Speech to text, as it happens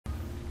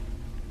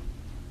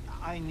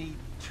I need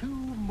 2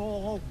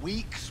 more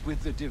weeks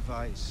with the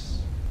device.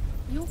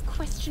 Your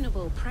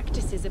questionable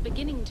practices are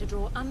beginning to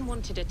draw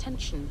unwanted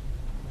attention.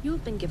 You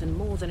have been given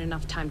more than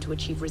enough time to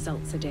achieve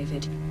results, Sir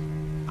David.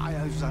 I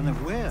was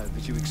unaware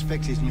that you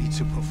expected me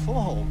to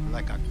perform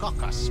like a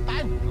cocker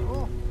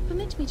spaniel.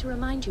 Permit me to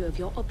remind you of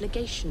your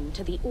obligation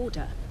to the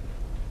Order.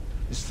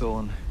 Miss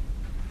Thorne,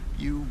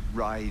 you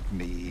ride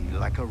me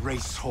like a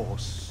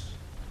racehorse.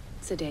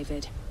 Sir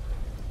David,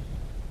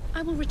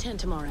 I will return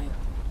tomorrow.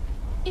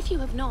 If you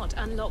have not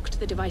unlocked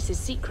the device's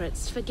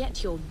secrets,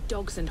 forget your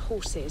dogs and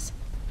horses.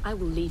 I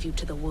will leave you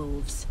to the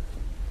wolves.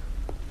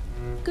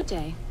 Good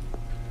day.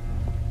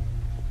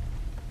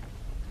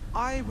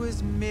 I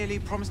was merely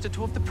promised a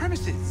tour of the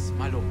premises,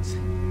 my lords.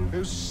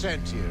 Who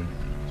sent you?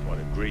 It's one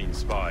of Green's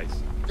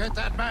spies. Get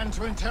that man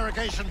to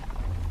interrogation.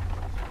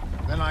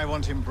 Then I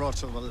want him brought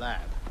to the lab.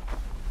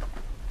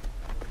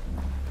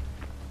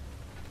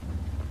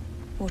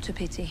 What a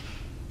pity.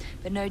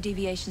 But no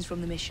deviations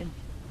from the mission.